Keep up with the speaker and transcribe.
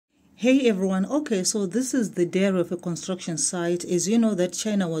Hey everyone, okay, so this is the diary of a construction site. As you know that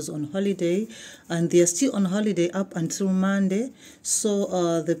China was on holiday and they are still on holiday up until Monday.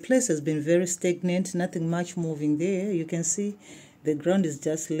 So the place has been very stagnant, nothing much moving there. You can see the ground is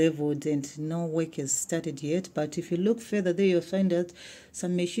just leveled and no work has started yet. But if you look further there, you'll find that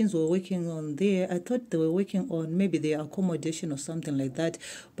some machines were working on there. I thought they were working on maybe their accommodation or something like that,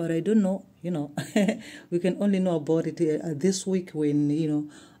 but I don't know, we can only know about it this week when,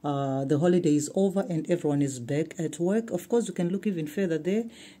 the holiday is over and everyone is back at work. Of course, you can look even further there,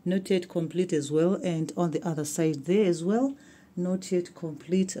 not yet complete as well, and on the other side there as well, not yet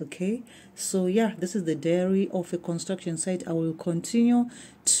complete. Okay, so yeah, this is the diary of a construction site. I will continue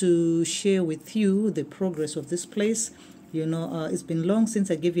to share with you the progress of this place. It's been long since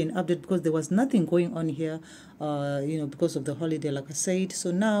I gave you an update because there was nothing going on here, because of the holiday, like I said.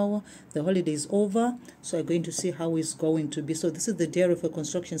 So now the holiday is over, so I'm going to see how it's going to be. So this is the diary of a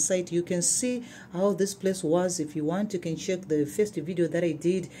construction site. You can see how this place was. If you want, you can check the first video that I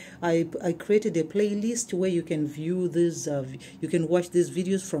did. I created a playlist where you can view this, you can watch these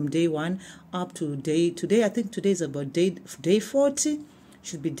videos from day 1 up to today. I think today is about day 40,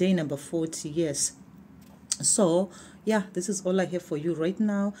 should be day number 40, yes. So yeah, this is all I have for you right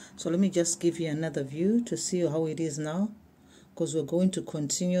now. So let me just give you another view to see how it is now, because we're going to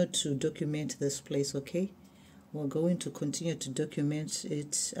continue to document this place. Okay, we're going to continue to document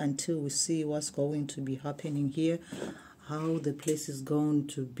it until we see what's going to be happening here, how the place is going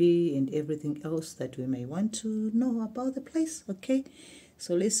to be, and everything else that we may want to know about the place. Okay,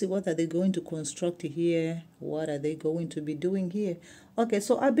 so let's see, what are they going to construct here? What are they going to be doing here? Okay,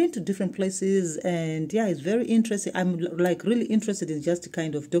 so I've been to different places, and yeah, it's very interesting. I'm like really interested in just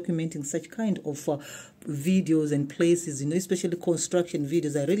kind of documenting such kind of videos and places, especially construction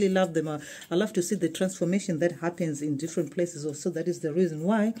videos. I really love them. I love to see the transformation that happens in different places. Also, that is the reason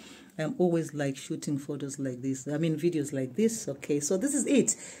why I'm always like shooting photos like this. I mean, videos like this. Okay, so this is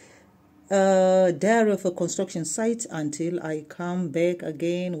it. Diary of a construction site until I come back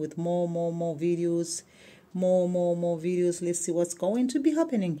again with more videos, more videos. Let's see what's going to be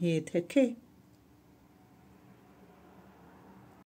happening here. Okay.